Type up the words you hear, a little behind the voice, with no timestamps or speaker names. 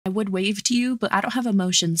I would wave to you, but I don't have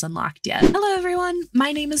emotions unlocked yet. Hello everyone,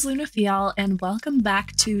 my name is Luna Fial and welcome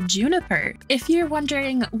back to Juniper. If you're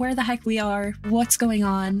wondering where the heck we are, what's going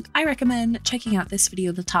on, I recommend checking out this video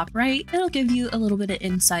in the top right. It'll give you a little bit of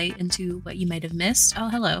insight into what you might have missed. Oh,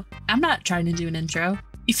 hello. I'm not trying to do an intro.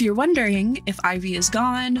 If you're wondering if Ivy is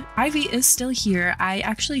gone, Ivy is still here. I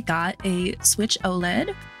actually got a Switch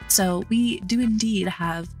OLED, so we do indeed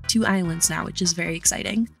have 2 islands now, which is very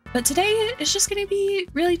exciting. But today is just going to be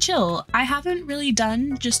really chill. I haven't really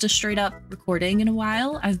done just a straight up recording in a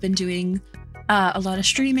while. I've been doing a lot of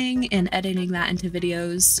streaming and editing that into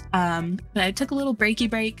videos. But I took a little break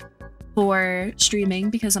for streaming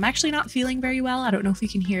because I'm actually not feeling very well. I don't know if you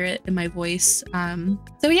can hear it in my voice.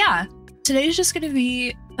 So yeah, today is just going to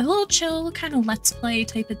be a little chill kind of let's play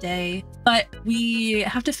type of day. But we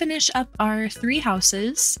have to finish up our 3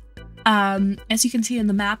 houses. As you can see in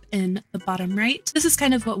the map in the bottom right, this is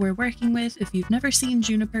kind of what we're working with. If you've never seen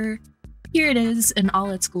Juniper, here it is in all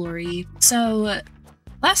its glory. So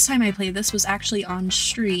last time I played this was actually on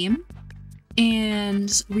stream,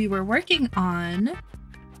 and we were working on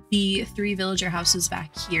the 3 villager houses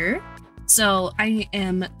back here. So I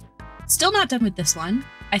am still not done with this one.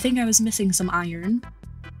 I think I was missing some iron,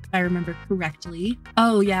 if I remember correctly.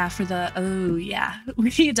 Oh yeah,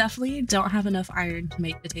 we definitely don't have enough iron to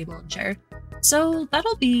make the table and chair. So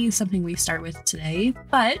that'll be something we start with today.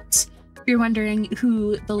 But if you're wondering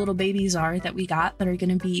who the little babies are that we got that are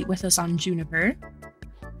going to be with us on Juniper,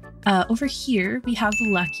 over here we have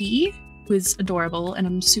Lucky, who is adorable and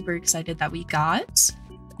I'm super excited that we got.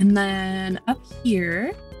 And then up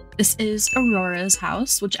here, this is Aurora's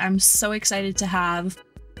house, which I'm so excited to have.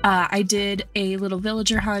 I did a little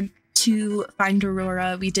villager hunt to find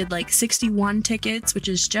Aurora. We did like 61 tickets, which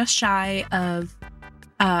is just shy of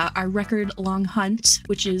our record long hunt,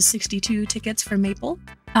 which is 62 tickets for Maple.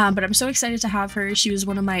 But I'm so excited to have her. She was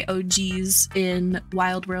one of my OGs in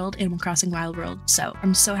Wild World, Animal Crossing Wild World, so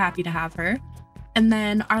I'm so happy to have her. And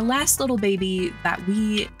then our last little baby that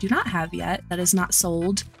we do not have yet, that is not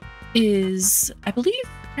sold, is, I believe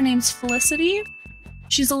her name's Felicity.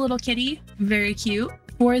 She's a little kitty, very cute.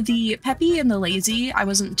 For the Peppy and the Lazy, I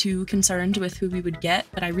wasn't too concerned with who we would get,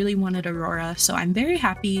 but I really wanted Aurora, so I'm very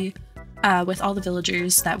happy with all the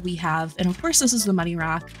villagers that we have. And of course, this is the money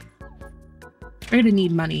rock. We're gonna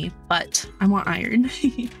need money, but I want iron.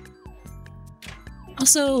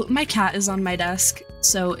 Also, my cat is on my desk,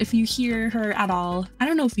 so if you hear her at all, I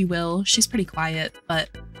don't know if you will, she's pretty quiet,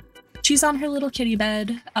 but she's on her little kitty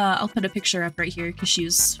bed. I'll put a picture up right here because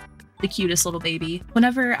she's the cutest little baby.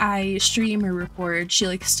 Whenever I stream or record, she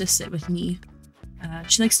likes to sit with me.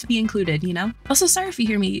 She likes to be included, you know? Also, sorry if you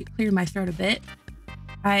hear me clear my throat a bit.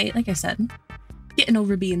 Like I said, getting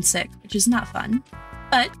over being sick, which is not fun,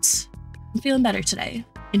 but I'm feeling better today,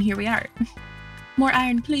 and here we are. More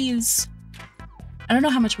iron, please. I don't know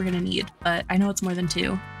how much we're gonna need, but I know it's more than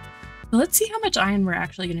 2. So let's see how much iron we're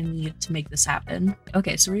actually gonna need to make this happen.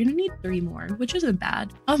 Okay, so we're gonna need 3 more, which isn't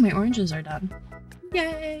bad. Oh, my oranges are done.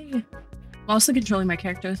 Yay! I'm also controlling my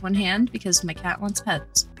character with one hand because my cat wants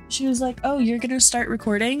pets. She was like, oh, you're gonna start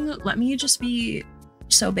recording? Let me just be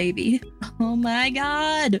so baby. Oh my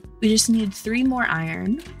god! We just need 3 more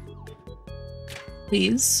iron.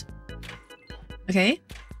 Please. Okay.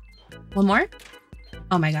 1 more?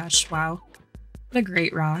 Oh my gosh, wow. What a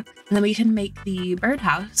great rock. And then we can make the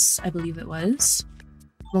birdhouse, I believe it was.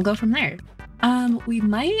 We'll go from there. We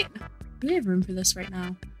might... Do we have room for this right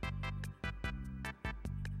now?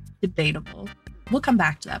 Debatable. We'll come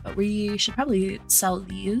back to that, but we should probably sell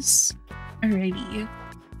these. Alrighty.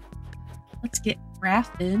 Let's get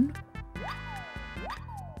crafting.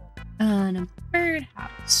 And a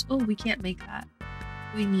birdhouse. Oh, we can't make that.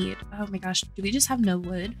 We need... Oh my gosh, do we just have no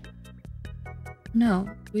wood? No.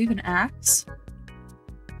 Do we have an axe?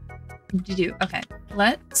 We do. Okay.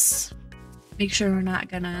 Let's make sure we're not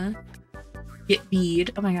gonna get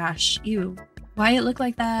bead. Oh my gosh. Ew. Why it look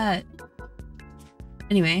like that?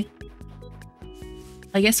 Anyway,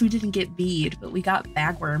 I guess we didn't get bead, but we got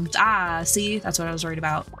bagworms. Ah, see? That's what I was worried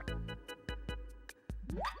about.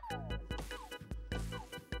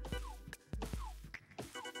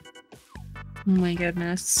 Oh my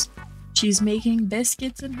goodness. She's making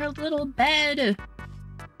biscuits in her little bed.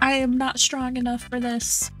 I am not strong enough for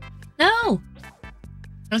this. No!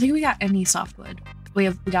 I don't think we got any softwood. We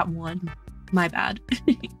got 1. My bad.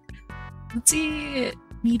 Let's see.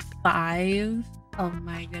 Need 5. Oh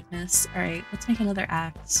my goodness. Alright, let's make another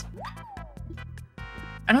axe.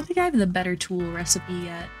 I don't think I have the better tool recipe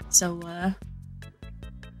yet, so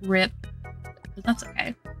rip. But that's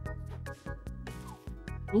okay.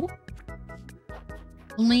 Ooh.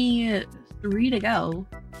 Only 3 to go.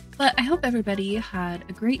 But I hope everybody had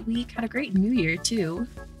a great week, had a great new year too.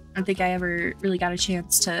 I don't think I ever really got a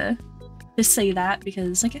chance to say that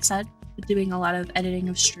because, like I said, doing a lot of editing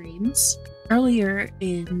of streams. Earlier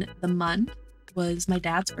in the month was my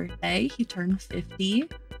dad's birthday. He turned 50.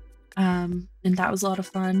 And that was a lot of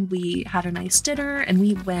fun. We had a nice dinner and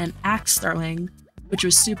we went axe throwing, which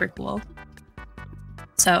was super cool.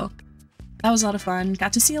 So that was a lot of fun.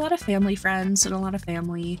 Got to see a lot of family friends and a lot of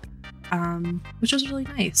family, which was really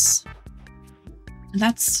nice. And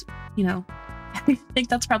that's, you know, I think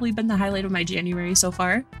that's probably been the highlight of my January so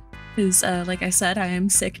far. Because, like I said, I am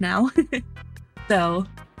sick now. So,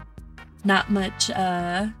 not much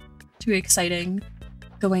too exciting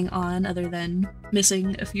going on other than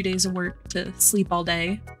missing a few days of work to sleep all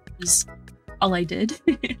day, is all I did.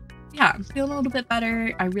 Yeah, I'm feeling a little bit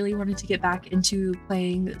better. I really wanted to get back into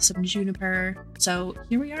playing some Juniper. So,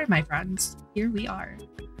 here we are, my friends. Here we are.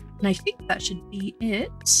 And I think that should be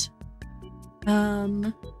it.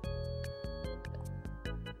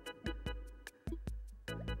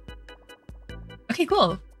 Okay,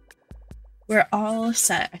 cool. We're all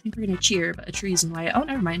set. I think we're gonna cheer, but a tree's in the way. Oh,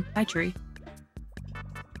 never mind. Bye, tree.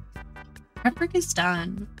 Prep work is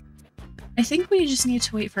done. I think we just need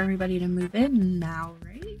to wait for everybody to move in now,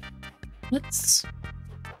 right? Let's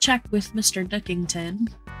check with Mr.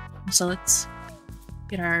 Duckington. So let's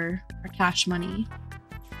get our cash money.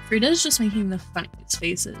 Frida's just making the funniest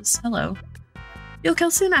faces. Hello. Yo,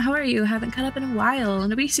 Kelsuna, how are you? Haven't caught up in a while.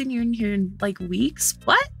 Nobody's seen you in here in like weeks.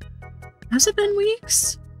 What? Has it been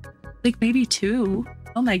weeks? Like maybe 2?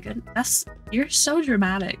 Oh my goodness, you're so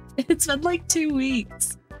dramatic. It's been like 2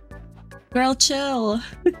 weeks. Girl, chill.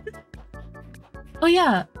 Oh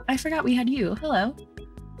yeah, I forgot we had you. Hello.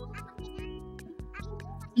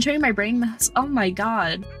 I'm turning my brain mess. Oh my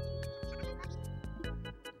god.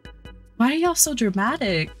 Why are y'all so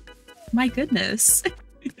dramatic? My goodness.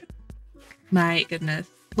 My goodness.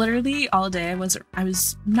 Literally all day I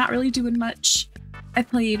was not really doing much. I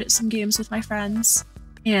played some games with my friends,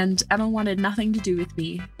 and Emma wanted nothing to do with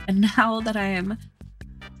me. And now that I am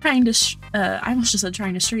trying to, I almost just said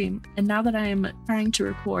trying to stream, and now that I am trying to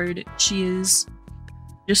record, she is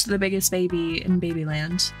just the biggest baby in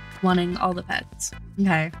Babyland, wanting all the pets.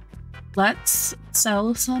 Okay, let's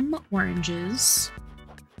sell some oranges.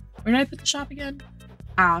 Where did I put the shop again?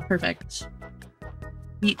 Ah, perfect.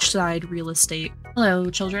 Beachside real estate. Hello,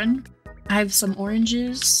 children. I have some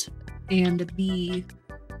oranges. And a bee.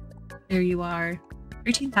 There you are.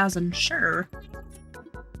 13,000, sure.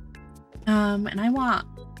 And I want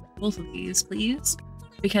both of these, please.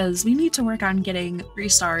 Because we need to work on getting 3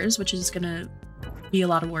 stars, which is gonna be a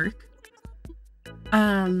lot of work.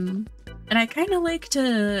 And I kind of like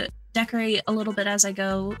to decorate a little bit as I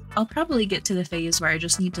go. I'll probably get to the phase where I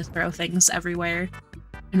just need to throw things everywhere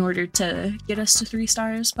in order to get us to 3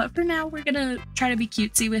 stars. But for now, we're gonna try to be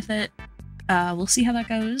cutesy with it. We'll see how that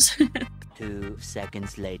goes. 2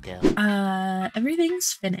 seconds later.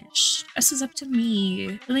 Everything's finished. This is up to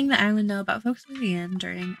me. Letting the island know about folks moving in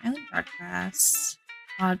during island broadcasts.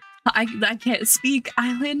 I can't speak.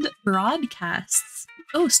 Island broadcasts.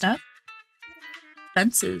 Oh, stuff.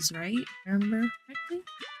 Fences, right? Remember correctly?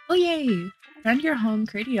 Oh, yay. Around your home,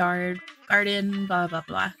 create a yard, garden, blah, blah,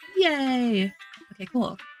 blah. Yay. Okay,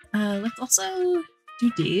 cool. Let's also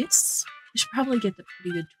do this. We should probably get the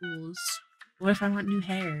pretty good tools. What if I want new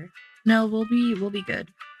hair? No, we'll be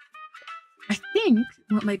good. I think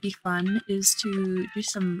what might be fun is to do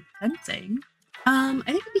some fencing. I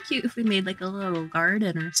think it'd be cute if we made like a little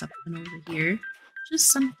garden or something over here.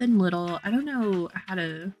 Just something little. I don't know how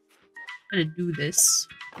to do this.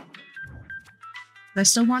 But I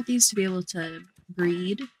still want these to be able to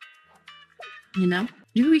breed. You know?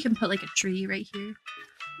 Maybe we can put like a tree right here.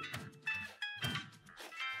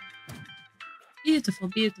 Beautiful,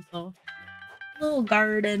 beautiful. Little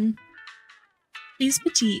garden. She's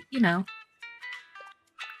petite, you know.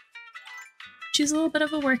 She's a little bit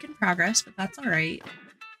of a work in progress, but that's alright.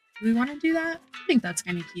 Do we want to do that? I think that's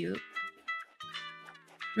kind of cute.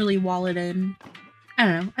 Really wall it in. I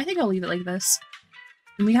don't know. I think I'll leave it like this.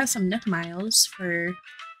 And we have some nook miles for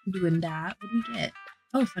doing that. What do we get?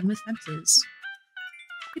 Oh, fun with fences.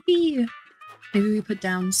 Yippee! Maybe we put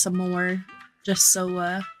down some more just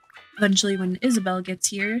so eventually when Isabel gets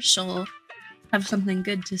here, she'll have something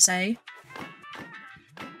good to say.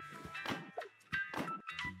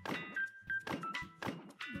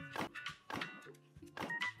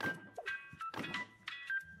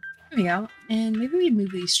 There we go. And maybe we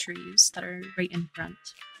move these trees that are right in front,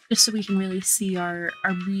 just so we can really see our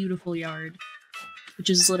beautiful yard, which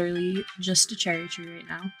is literally just a cherry tree right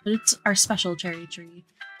now. But it's our special cherry tree,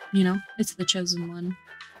 you know? It's the chosen one.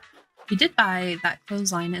 We did buy that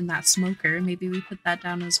clothesline and that smoker. Maybe we put that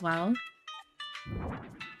down as well.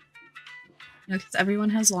 Because everyone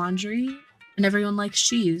has laundry and everyone likes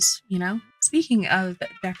cheese, you know? Speaking of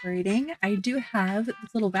decorating, I do have this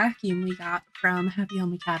little vacuum we got from Happy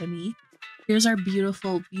Home Academy. Here's our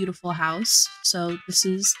beautiful, beautiful house. So this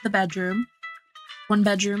is the bedroom. One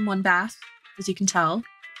bedroom, one bath, as you can tell.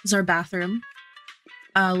 This is our bathroom,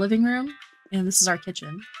 living room, and this is our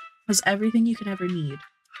kitchen. It has everything you can ever need.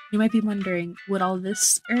 You might be wondering what all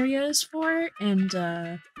this area is for, and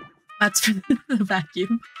that's for the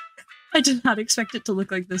vacuum. I did not expect it to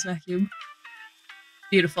look like this vacuum.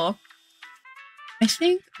 Beautiful. I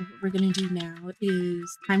think what we're gonna do now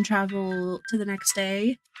is time travel to the next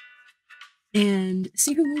day and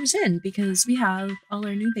see who moves in, because we have all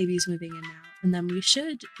our new babies moving in now, and then we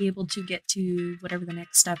should be able to get to whatever the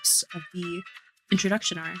next steps of the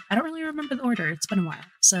introduction are. I don't really remember the order. It's been a while,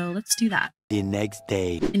 so let's do that. The next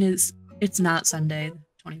day. It's not Sunday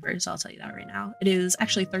the 21st, I'll tell you that right now. It is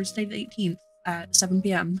actually Thursday the 18th at 7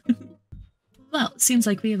 p.m. Well, it seems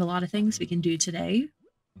like we have a lot of things we can do today.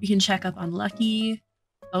 We can check up on Lucky.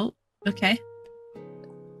 Oh, okay.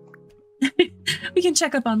 We can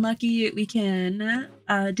check up on Lucky. We can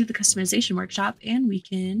do the customization workshop, and we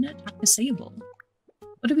can talk to Sable.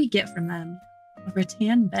 What do we get from them? A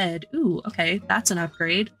rattan bed. Ooh, okay, that's an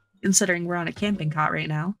upgrade, considering we're on a camping cot right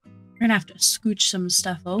now. We're gonna have to scooch some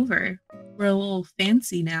stuff over. We're a little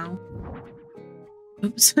fancy now.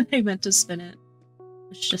 Oops, I meant to spin it.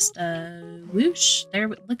 It's just a whoosh. There,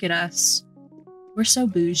 look at us. We're so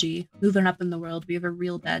bougie. Moving up in the world. We have a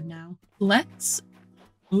real bed now. Let's...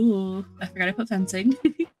 Ooh, I forgot I put fencing.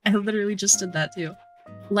 I literally just did that too.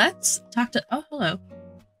 Let's talk to... Oh, hello.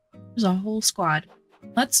 There's a whole squad.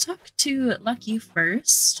 Let's talk to Lucky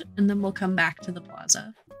first, and then we'll come back to the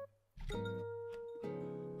plaza.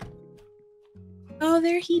 Oh,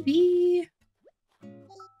 there he be.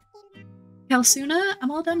 Kalsuna,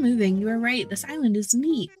 I'm all done moving. You were right. This island is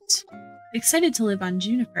neat. Excited to live on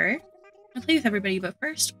Juniper. I'll play with everybody, but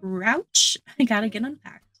first, Rouch, I gotta get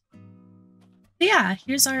unpacked. But yeah,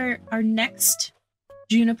 here's our next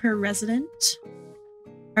Juniper resident.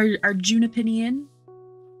 Our Junipinian,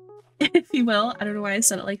 if you will. I don't know why I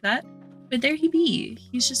said it like that. But there he be.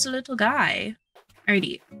 He's just a little guy.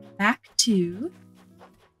 Alrighty, back to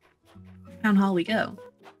Town Hall we go.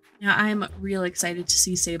 Now, I'm real excited to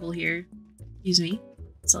see Sable here. Excuse me.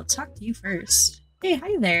 So let's talk to you first. Hey,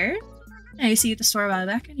 hi there. I see you at the store a while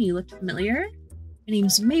back and you looked familiar. My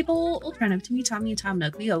name's Mabel, old friend of Timmy, Tommy, and Tom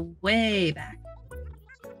Nook. We go way back.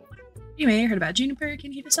 Anyway, I heard about Juniper.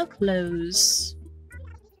 Came here to sell clothes.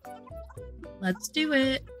 Let's do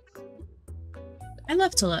it. I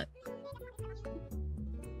love to look.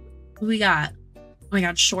 What we got? Oh my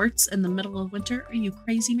god, shorts in the middle of winter? Are you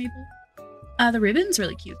crazy, Mabel? The ribbon's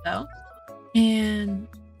really cute though. And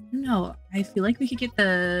no, I feel like we could get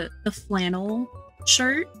the flannel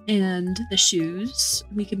shirt and the shoes.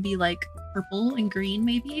 We can be like purple and green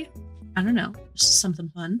maybe. I don't know. Just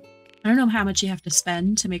something fun. I don't know how much you have to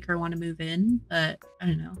spend to make her want to move in, but I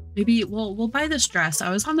don't know. Maybe we'll buy this dress.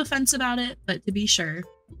 I was on the fence about it, but to be sure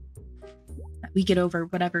that we get over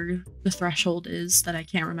whatever the threshold is that I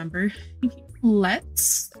can't remember.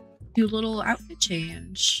 Let's do a little outfit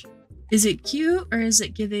change. Is it cute or is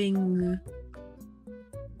it giving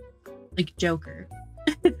like Joker?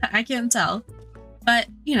 I can't tell. But,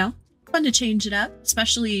 you know, fun to change it up,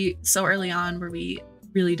 especially so early on where we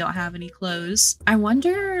really don't have any clothes. I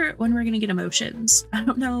wonder when we're gonna get emotions. I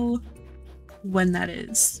don't know when that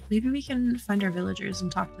is. Maybe we can find our villagers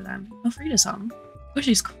and talk to them. Oh, Frida's home. Oh,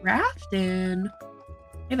 she's crafting.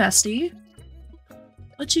 Hey, bestie.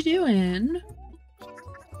 What you doing?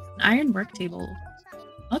 An iron work table.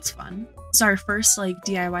 That's fun. It's our first like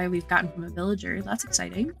DIY we've gotten from a villager. That's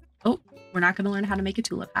exciting. Oh, we're not gonna learn how to make a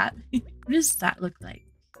tulip hat. What does that look like?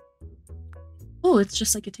 Oh, it's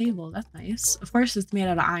just like a table. That's nice. Of course, it's made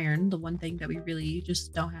out of iron, the one thing that we really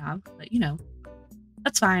just don't have. But, you know,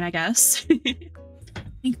 that's fine, I guess. I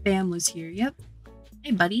think Bam was here. Yep.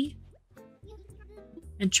 Hey, buddy.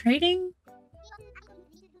 And trading?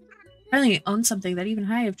 Finally own something that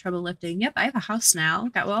even I have trouble lifting. Yep, I have a house now.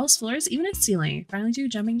 Got walls, floors, even a ceiling. Finally do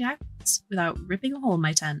jumping jacks without ripping a hole in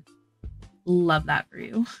my tent. Love that for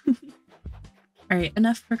you. All right,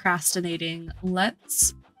 enough procrastinating.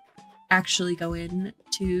 Let's actually go in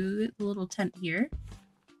to the little tent here.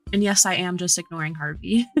 And yes, I am just ignoring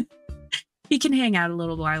Harvey. He can hang out a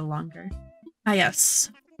little while longer. Ah,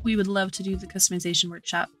 yes. We would love to do the customization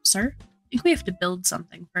workshop, sir. I think we have to build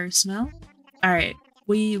something first, no? All right,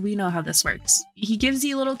 we know how this works. He gives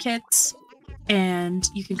you little kits and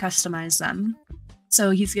you can customize them. So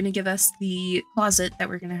he's going to give us the closet that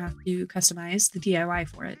we're going to have to customize the DIY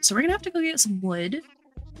for it. So we're going to have to go get some wood.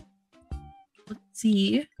 Let's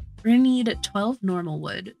see. We're going to need 12 normal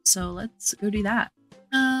wood. So let's go do that.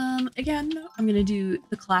 Again, I'm going to do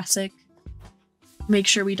the classic. Make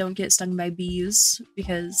sure we don't get stung by bees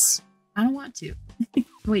because I don't want to.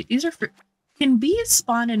 Wait, these are fruit. Can bees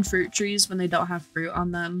spawn in fruit trees when they don't have fruit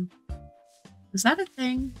on them? Is that a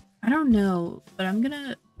thing? I don't know, but I'm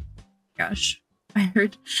gonna... Gosh, I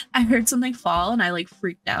heard something fall and I like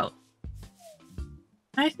freaked out.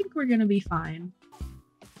 I think we're gonna be fine.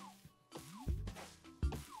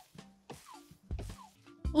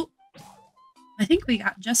 Oh, I think we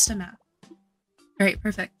got just enough. All right,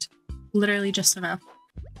 perfect. Literally just enough.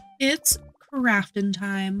 It's crafting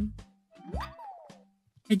time.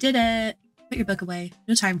 I did it. Put your book away.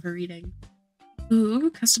 No time for reading.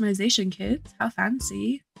 Ooh, customization kits. How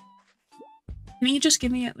fancy. Can you just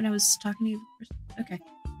give me it when I was talking to you first? Okay.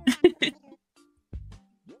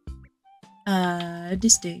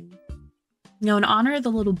 Disting. No, in honor of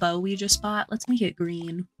the little bow we just bought, let's make it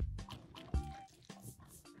green. Oh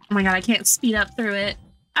my god, I can't speed up through it.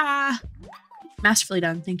 Ah! Masterfully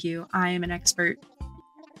done, thank you. I am an expert.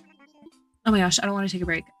 Oh my gosh, I don't want to take a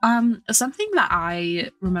break. Something that I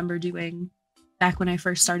remember doing back when I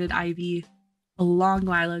first started Ivy a long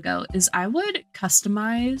while ago is I would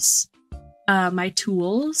customize my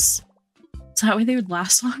tools so that way they would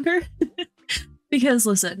last longer. Because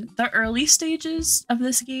listen, the early stages of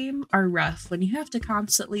this game are rough when you have to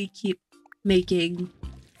constantly keep making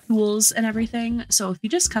tools and everything. So if you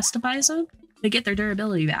just customize them, they get their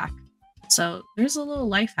durability back. So there's a little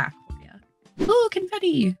life hack for you. Ooh,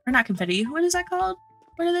 confetti! Or not confetti, what is that called?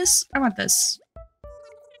 What is this? I want this.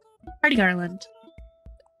 Party garland.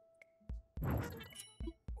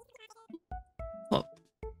 Whoa.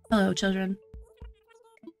 Hello, children.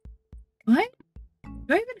 What?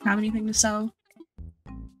 Do I even have anything to sell?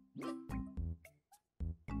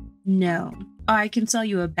 No. Oh, I can sell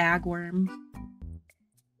you a bagworm.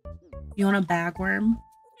 You want a bagworm?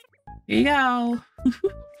 Here you go.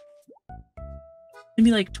 It'd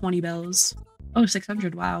be like 20 bells. Oh,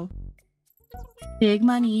 600. Wow. Big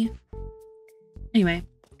money. Anyway,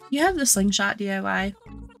 you have the slingshot DIY.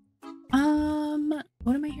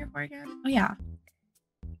 What am I here for again? Oh, yeah.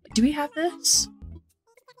 Do we have this?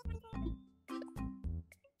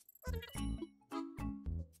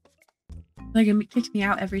 Like, it kicks me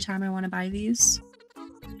out every time I want to buy these.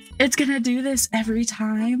 It's gonna do this every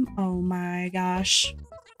time. Oh my gosh.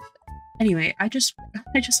 Anyway, I just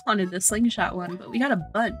wanted the slingshot one, but we got a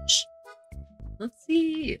bunch. Let's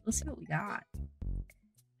see what we got.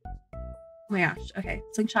 Oh my gosh. Okay,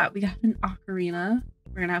 slingshot. We got an ocarina.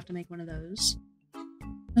 We're gonna have to make one of those.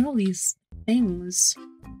 Look at all these things.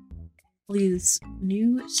 All these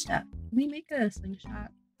new stuff. Can we make a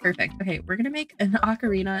slingshot? Perfect. Okay, we're gonna make an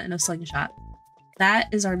ocarina and a slingshot. That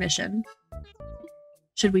is our mission.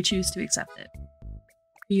 Should we choose to accept it.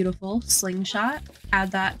 Beautiful slingshot.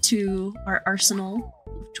 Add that to our arsenal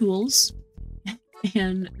of tools.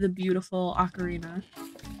 And the beautiful ocarina.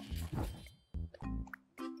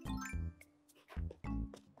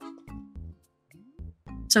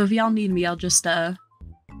 So if y'all need me, I'll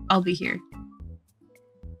be here.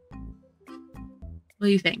 What do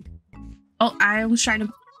you think? Oh, I'm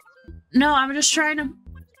trying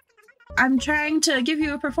to give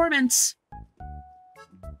you a performance.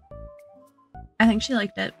 I think she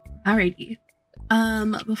liked it. Alrighty.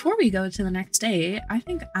 Before we go to the next day, I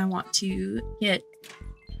think I want to get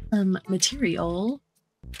some material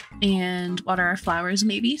and water our flowers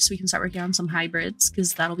maybe, so we can start working on some hybrids,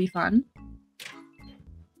 because that'll be fun.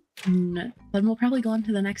 And then we'll probably go on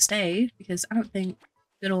to the next day, because I don't think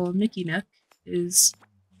good old Nicky Nook is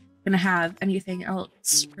gonna have anything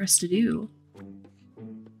else for us to do.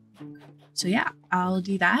 So yeah, I'll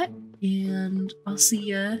do that, and I'll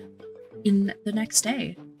see ya in the next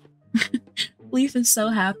day. Leaf is so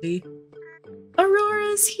happy.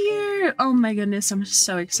 Aurora's here! Oh my goodness, I'm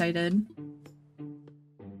so excited.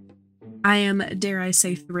 I am, dare I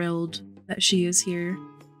say, thrilled that she is here.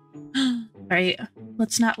 Alright,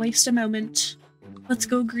 let's not waste a moment. Let's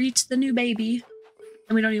go greet the new baby.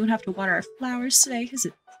 And we don't even have to water our flowers today because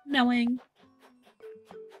it's snowing.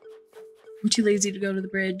 I'm too lazy to go to the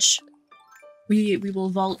bridge. We will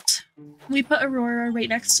vault. We put Aurora right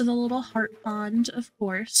next to the little heart pond, of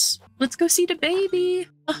course. Let's go see the baby.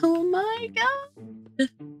 Oh my god.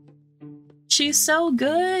 She's so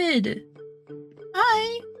good.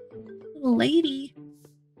 Hi, little lady.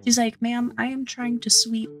 She's like, ma'am, I am trying to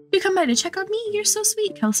sweep. You come by to check on me? You're so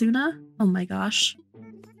sweet, Kelsuna. Oh my gosh.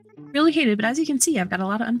 Really hate it, but as you can see, I've got a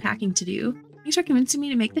lot of unpacking to do. Thanks for convincing me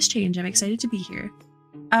to make this change. I'm excited to be here.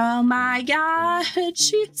 Oh my god,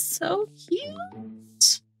 she's so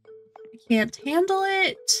cute. I can't handle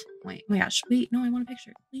it. Wait, oh my gosh, wait, no, I want a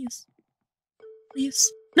picture. Please.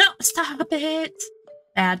 Please. No, stop it.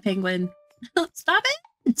 Bad penguin. Stop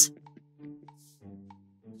it.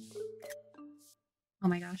 Oh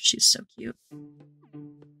my gosh, she's so cute.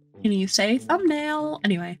 Can you say thumbnail?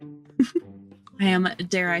 Anyway. I am,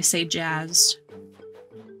 dare I say, jazzed.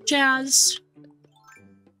 Jazzed.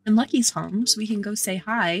 And Lucky's home, so we can go say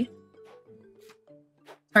hi.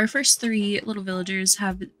 Our first 3 little villagers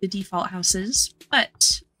have the default houses,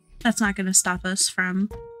 but that's not going to stop us from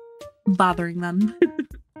bothering them.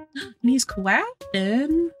 And he's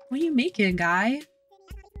quapping. What are you making, guy?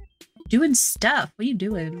 Doing stuff. What are you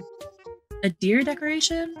doing? A deer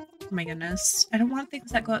decoration? Oh my goodness. I don't want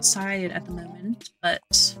things that go outside at the moment, but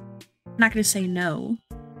I'm not going to say no.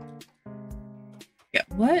 Yeah,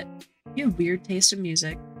 what? You have weird taste in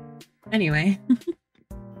music. Anyway.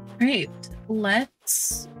 Alright,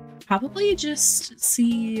 let's probably just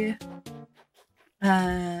see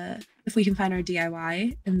if we can find our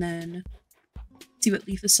DIY and then see what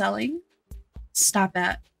Leaf is selling. Stop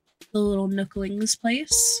at the little Nookling's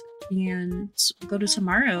place and we'll go to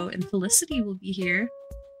tomorrow and Felicity will be here.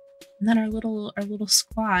 And then our little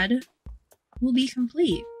squad will be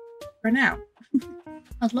complete for now.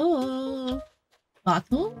 Hello?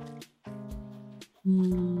 Bottle?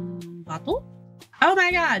 Bottle? Oh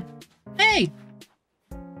my god! Hey!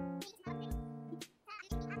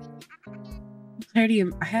 Clarity,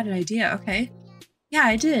 I had an idea, okay. Yeah,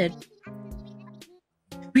 I did.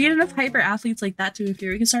 We get enough hyper athletes like that to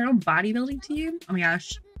interfere. We can start our own bodybuilding team. Oh my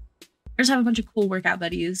gosh. I just have a bunch of cool workout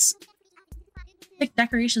buddies. Like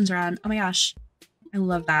decorations around. Oh my gosh. I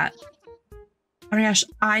love that. Oh my gosh,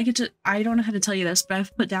 I don't know how to tell you this, but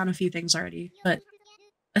I've put down a few things already. But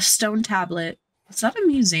a stone tablet. Is that a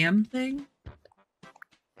museum thing?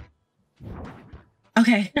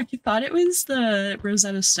 Okay, I thought it was the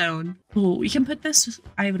Rosetta Stone. Oh, we can put this.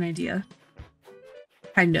 I have an idea.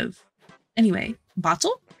 Kind of. Anyway,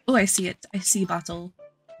 bottle? Oh, I see it. I see bottle.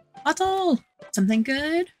 Bottle! Something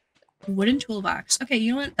good? Wooden toolbox. Okay,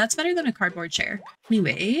 you know what? That's better than a cardboard chair.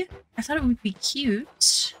 Anyway, I thought it would be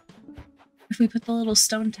cute if we put the little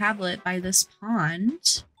stone tablet by this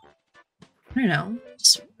pond. I don't know,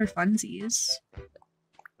 just for funsies.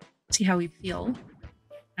 See how we feel.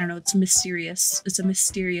 I don't know, it's mysterious. It's a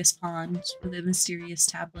mysterious pond with a mysterious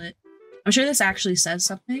tablet. I'm sure this actually says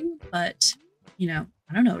something, but, you know,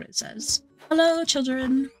 I don't know what it says. Hello,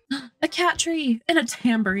 children. A cat tree and a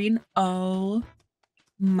tambourine. Oh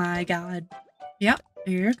my god. Yep,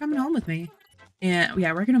 you're coming home with me. And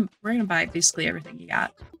yeah, we're gonna buy basically everything you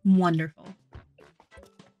got. Wonderful.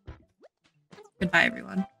 Goodbye,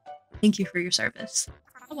 everyone. Thank you for your service.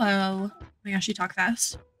 Hello. Oh my gosh, you talk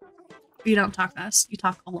fast. You don't talk fast. You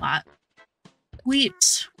talk a lot.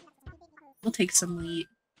 Wheat. We'll take some wheat.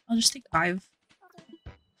 I'll just take 5.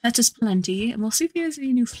 That is plenty. And we'll see if he has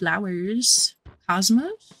any new flowers.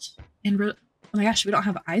 Cosmos? And oh my gosh, we don't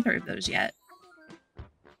have either of those yet.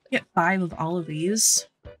 Get 5 of all of these.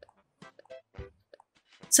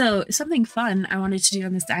 So something fun I wanted to do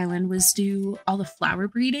on this island was do all the flower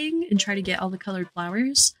breeding and try to get all the colored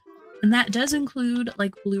flowers. And that does include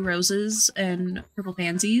like blue roses and purple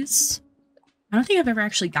pansies. I don't think I've ever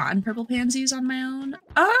actually gotten purple pansies on my own.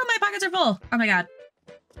 Oh, my pockets are full. Oh my god.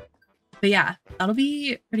 But yeah, that'll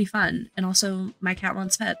be pretty fun. And also my cat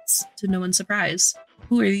wants pets, to no one's surprise.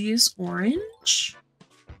 Who are these? Orange?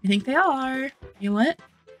 I think they are. You know what?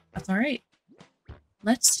 That's all right.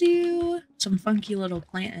 Let's do some funky little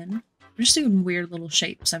planting. We're just doing weird little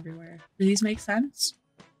shapes everywhere. Do these make sense?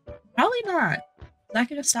 Probably not. Is that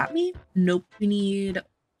gonna stop me? Nope. We need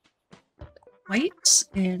white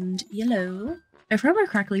and yellow. If I remember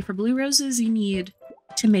correctly, for blue roses, you need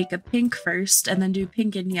to make a pink first, and then do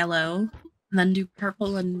pink and yellow, and then do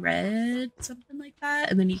purple and red, something like that,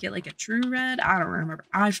 and then you get like a true red. I don't remember.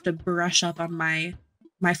 I have to brush up on my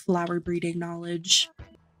flower breeding knowledge.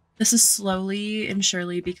 This is slowly and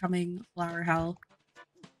surely becoming flower hell.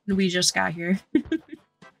 And we just got here.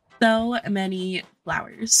 So many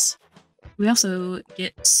flowers. We also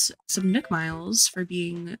get some Nook Miles for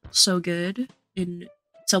being so good in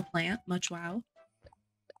So Plant. Much wow.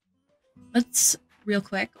 Let's, real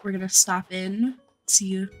quick, we're gonna stop in,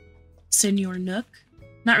 see Senor Nook.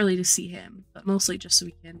 Not really to see him, but mostly just so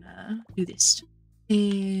we can do this.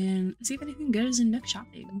 And see if anything good is in Nook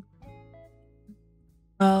shopping.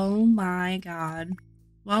 Oh my god.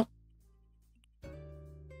 Well,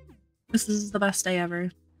 this is the best day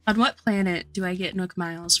ever. On what planet do I get Nook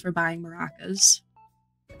Miles for buying maracas?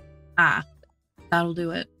 Ah, that'll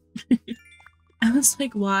do it. I was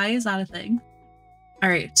like, why is that a thing? All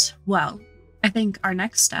right, well, I think our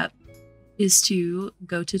next step is to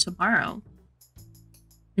go to tomorrow.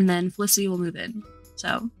 And then Felicity will move in.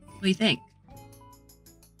 So, what do you think?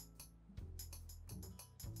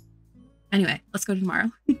 Anyway, let's go to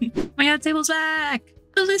tomorrow. Oh my god, table's back!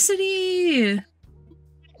 Felicity!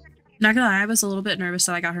 Not gonna lie, I was a little bit nervous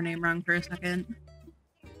that I got her name wrong for a second.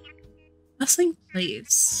 Bustling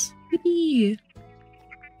Place. Yippee!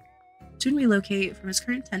 Soon relocate from its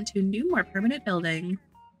current tent to a new, more permanent building.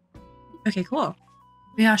 Okay, cool.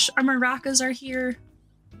 Gosh, our maracas are here.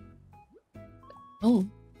 Oh.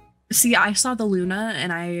 See, I saw the Luna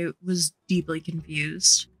and I was deeply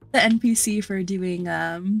confused. The NPC for doing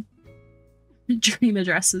dream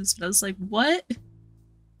addresses, but I was like, what? Oh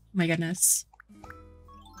my goodness.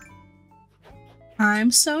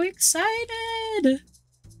 I'm so excited. Oh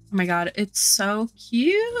my god, it's so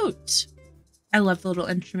cute. I love the little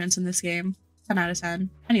instruments in this game. 10 out of 10.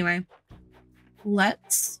 Anyway,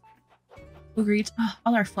 let's agree to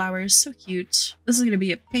all our flowers. So cute. This is going to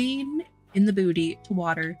be a pain in the booty to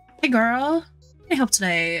water. Hey girl, I help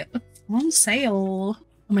today. It's on sale.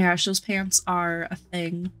 Oh my gosh, those pants are a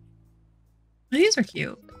thing. These are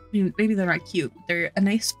cute. I mean, maybe they're not cute, but they're a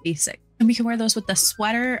nice basic. And we can wear those with the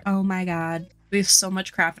sweater. Oh my god. We have so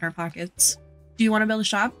much crap in our pockets. Do you want to build a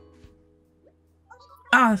shop?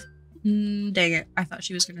 Ah, dang it. I thought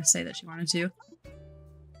she was going to say that she wanted to.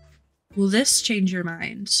 Will this change your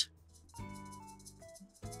mind?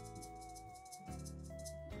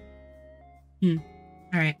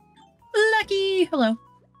 Alright. Lucky! Hello.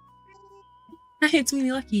 Hi, it's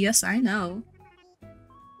me, Lucky. Yes, I know.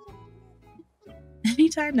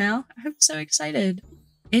 Anytime now. I'm so excited.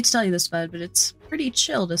 I hate to tell you this, bud, but it's pretty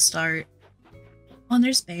chill to start. Oh, and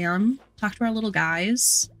there's Bam. Talk to our little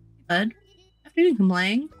guys. Bud. Afternoon,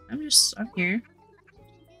 complain. I'm here.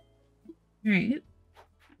 Alright.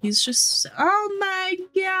 He's just, oh my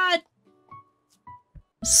god!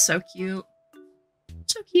 So cute.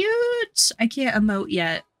 So cute! I can't emote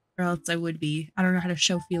yet, or else I would be. I don't know how to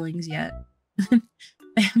show feelings yet.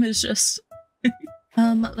 Bam is just...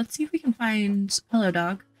 let's see if we can find... Hello,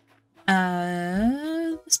 dog.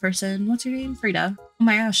 This person. What's your name? Frida. Oh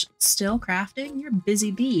my gosh, still crafting? You're a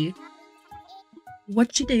busy bee.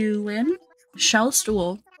 What you doing? Shell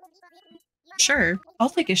stool. Sure, I'll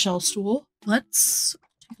take a shell stool. Let's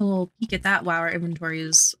take a little peek at that. Wow, our inventory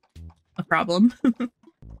is a problem.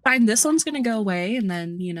 Fine, this one's gonna go away, and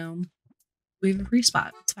then, you know, we have a free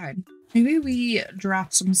spot. It's fine. Maybe we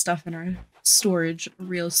drop some stuff in our storage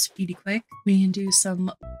real speedy quick. We can do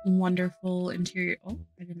some wonderful interior... Oh,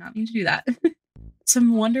 I did not mean to do that.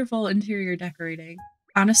 Some wonderful interior decorating.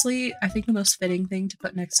 Honestly, I think the most fitting thing to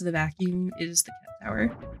put next to the vacuum is the cat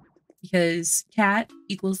tower. Because cat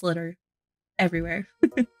equals litter everywhere.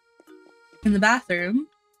 In the bathroom,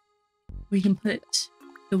 we can put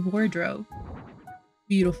the wardrobe.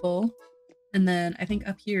 Beautiful. And then I think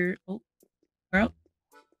up here... Oh, girl.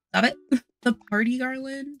 Stop it. The party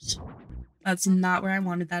garland. That's not where I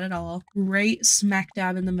wanted that at all. Right smack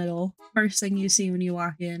dab in the middle. First thing you see when you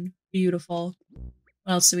walk in. Beautiful.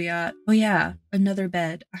 What else do we got? Oh yeah, another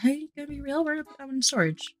bed. I'm gonna be real, we're gonna put that one in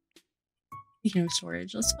storage. Speaking of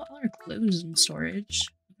storage, let's put all our clothes in storage.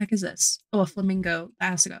 What the heck is this? Oh, a flamingo. That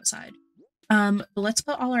has to go outside. But let's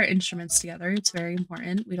put all our instruments together. It's very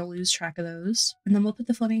important. We don't lose track of those. And then we'll put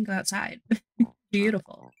the flamingo outside.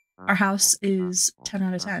 Beautiful. Our house is 10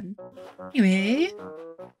 out of 10. Anyway,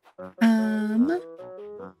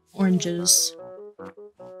 oranges.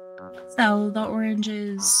 Sell the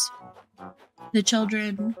oranges. The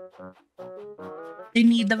children. They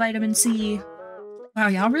need the vitamin C. Wow,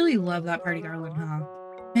 y'all really love that party garland, huh?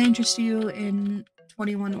 May I interest you in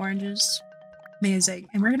 21 oranges? Amazing.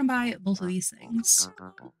 And we're gonna buy both of these things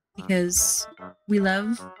because we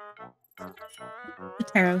love the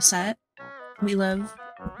tarot set. We love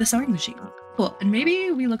the sewing machine. Cool. And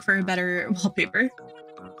maybe we look for a better wallpaper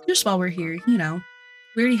just while we're here, you know.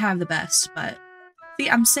 We already have the best, but see,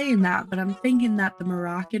 I'm saying that, but I'm thinking that the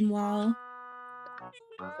Moroccan wall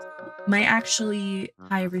might actually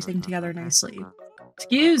tie everything together nicely.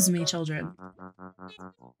 Excuse me, children.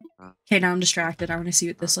 Okay, now I'm distracted. I want to see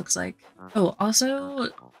what this looks like. Oh, also,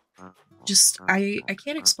 just, I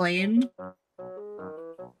can't explain,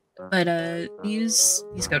 but these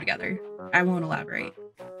go together. I won't elaborate.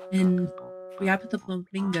 And we gotta put the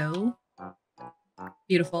flamingo.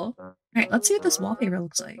 Beautiful. Alright, let's see what this wallpaper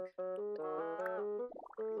looks like.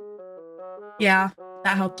 Yeah,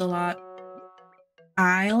 that helped a lot.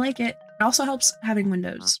 I like it. It also helps having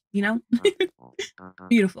windows, you know?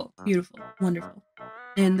 Beautiful, beautiful, wonderful.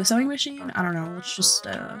 And the sewing machine, I don't know, it's just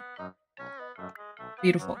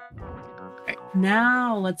beautiful. Alright,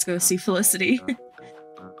 Now let's go see Felicity.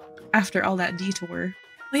 After all that detour.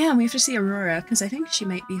 Oh yeah, and we have to see Aurora, because I think she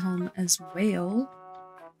might be home as well.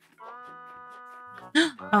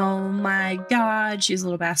 Oh my god, she's a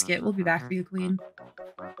little basket. We'll be back for you, queen.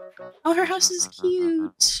 Oh, her house is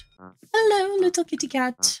cute. Hello, little kitty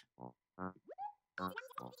cat.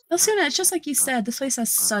 Well, Suna, it's just like you said, this place has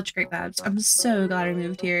such great vibes. I'm so glad I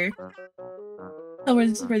moved here. Oh, where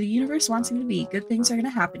the universe wants me to be. Good things are gonna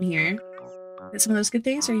happen here. But some of those good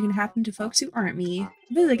things are gonna happen to folks who aren't me.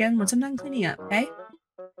 Visit again once I'm done cleaning up, okay?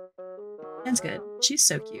 Sounds good. She's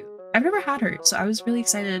so cute. I've never had her, so I was really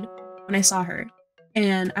excited when I saw her.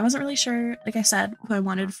 And I wasn't really sure, like I said, who I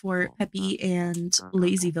wanted for peppy and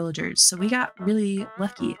lazy villagers, so we got really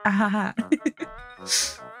lucky. Ahaha.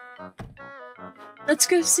 Let's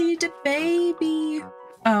go see the baby.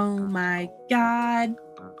 Oh my god.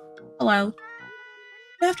 Hello.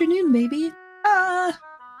 Good afternoon, baby.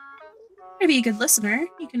 To be a good listener,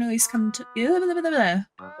 you can always come to.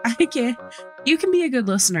 I can't. You can be a good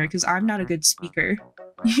listener because I'm not a good speaker.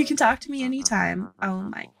 You can talk to me anytime. Oh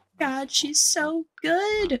my god, she's so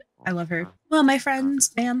good. I love her. Well, my friends,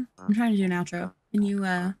 bam. I'm trying to do an outro. Can you,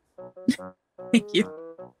 thank you.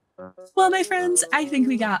 Well, my friends, I think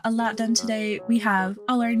we got a lot done today. We have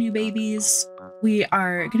all our new babies. We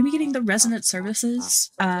are going to be getting the resident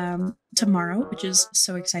services tomorrow, which is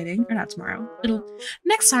so exciting. Or not tomorrow.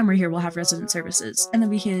 Next time we're here, we'll have resident services, and then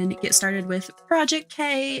we can get started with Project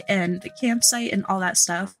K and the campsite and all that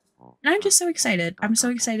stuff. And I'm just so excited. I'm so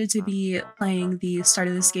excited to be playing the start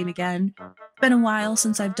of this game again. It's been a while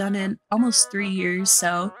since I've done it, almost 3 years,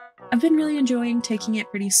 so I've been really enjoying taking it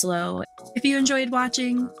pretty slow. If you enjoyed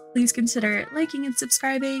watching, please consider liking and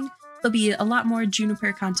subscribing. There'll be a lot more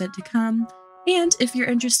Juniper content to come. And if you're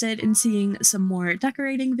interested in seeing some more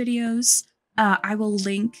decorating videos, I will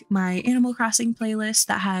link my Animal Crossing playlist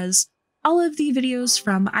that has all of the videos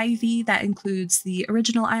from Ivy. That includes the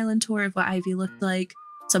original island tour of what Ivy looked like,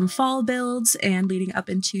 some fall builds, and leading up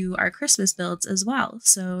into our Christmas builds as well.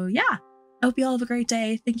 So yeah, I hope you all have a great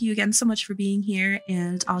day. Thank you again so much for being here,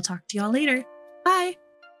 and I'll talk to y'all later. Bye!